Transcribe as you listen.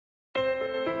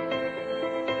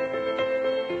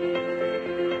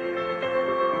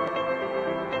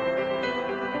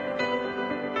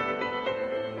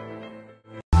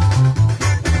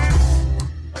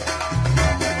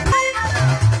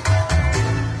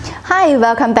Hi,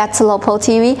 welcome back to Lopo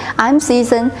TV. I'm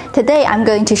Susan. Today I'm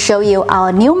going to show you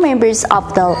our new members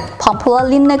of the popular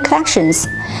linen collections,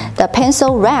 the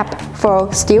pencil wrap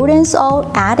for students or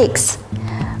addicts.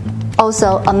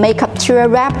 Also a makeup tour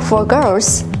wrap for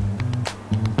girls.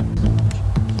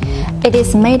 It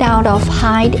is made out of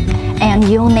high and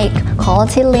unique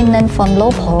quality linen from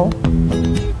Lopo.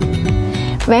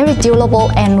 Very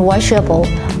durable and washable,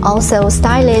 also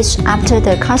stylish after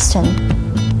the custom.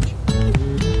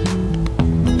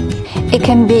 It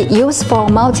can be used for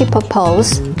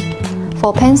multi-purpose,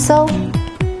 for pencil,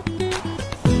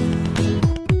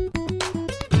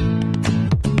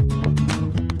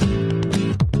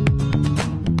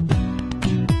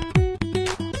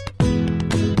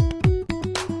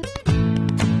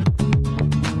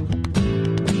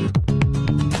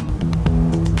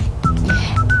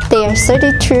 There are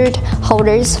 32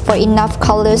 holders for enough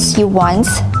colors you want.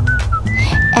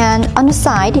 And on the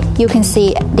side, you can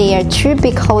see there are 2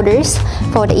 big holders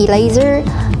for the eraser,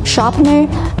 sharpener,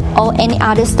 or any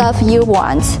other stuff you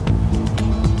want.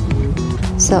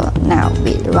 So now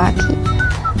we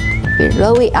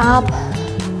roll it up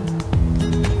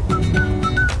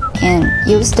and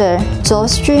use the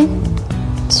drawstring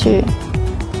to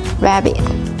wrap it.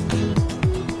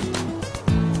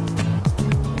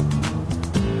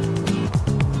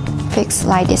 Fix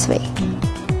like this way.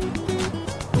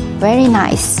 Very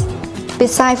nice.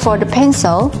 Besides for the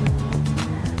pencil,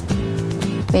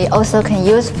 we also can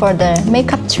use for the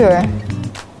makeup tour.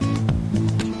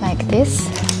 Like this.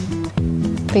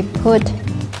 We put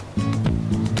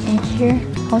in here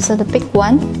also the big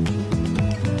one.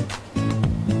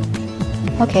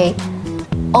 Okay,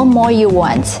 or more you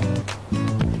want.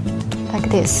 Like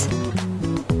this.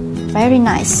 Very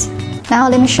nice. Now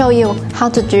let me show you how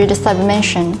to do the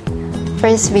sublimation.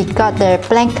 First we got the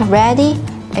blank ready,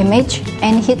 image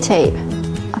and heat tape.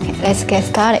 Okay, let's get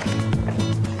started.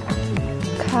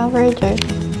 Cover the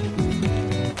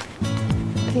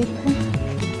paper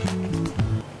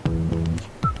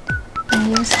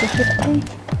and use the heat tape.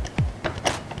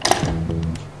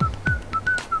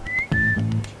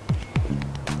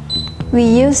 We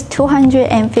use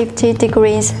 250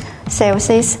 degrees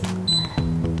Celsius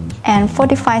and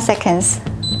 45 seconds.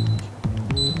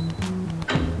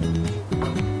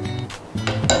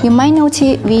 You might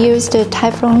notice we use the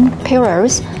Teflon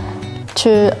pillars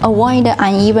to avoid the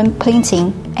uneven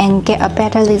printing and get a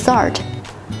better result.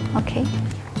 Okay.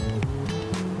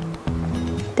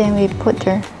 Then we put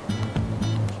the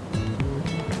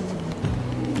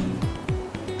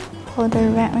holder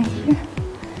right here.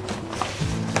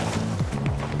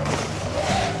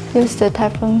 Use the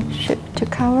Teflon sheet to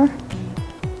cover.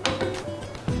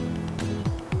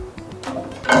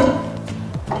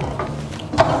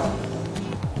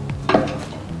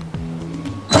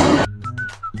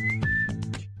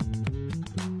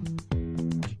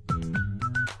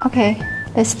 Okay,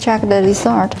 let's check the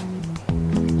result.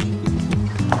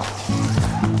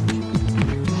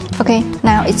 Okay,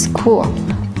 now it's cool.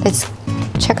 Let's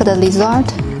check the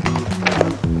result.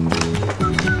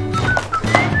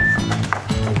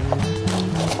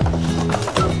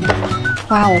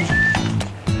 Wow,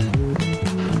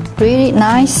 really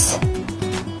nice,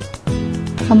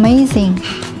 amazing.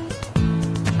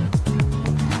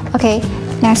 Okay,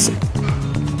 next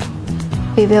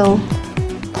we will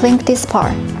print this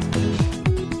part.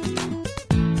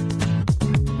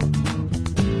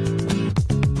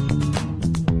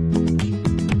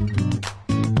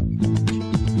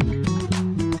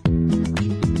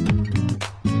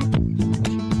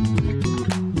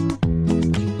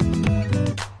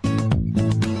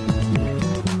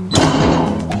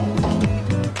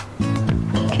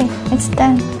 Okay, it's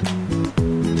done.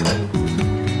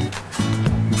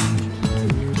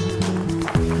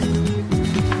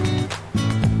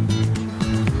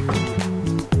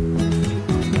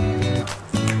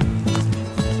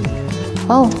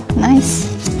 Oh, nice.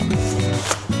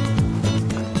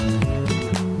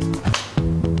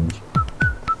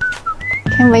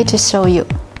 Can't wait to show you.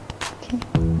 Okay.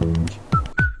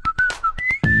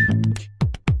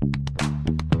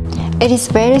 It is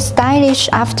very stylish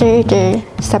after the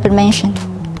sublimation.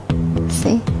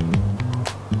 See?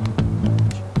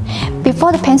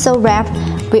 Before the pencil wrap,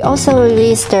 we also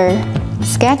released the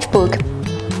sketchbook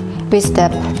with the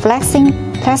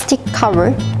flexing plastic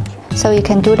cover. So you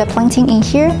can do the printing in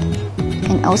here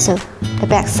and also the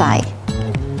back side.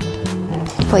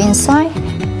 For inside,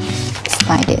 it's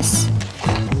like this.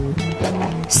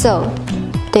 So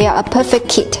they are a perfect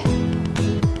kit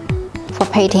for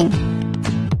painting.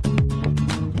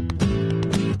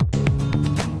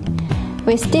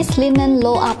 With this linen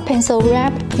roll-up pencil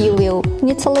wrap, you will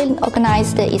neatly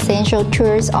organize the essential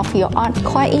tools of your art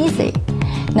quite easy.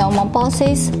 No more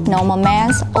boxes, no more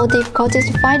mess, or difficulty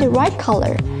to find the right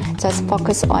color. Just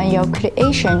focus on your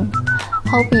creation.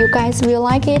 Hope you guys will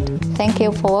like it. Thank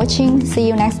you for watching. See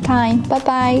you next time. Bye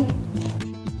bye.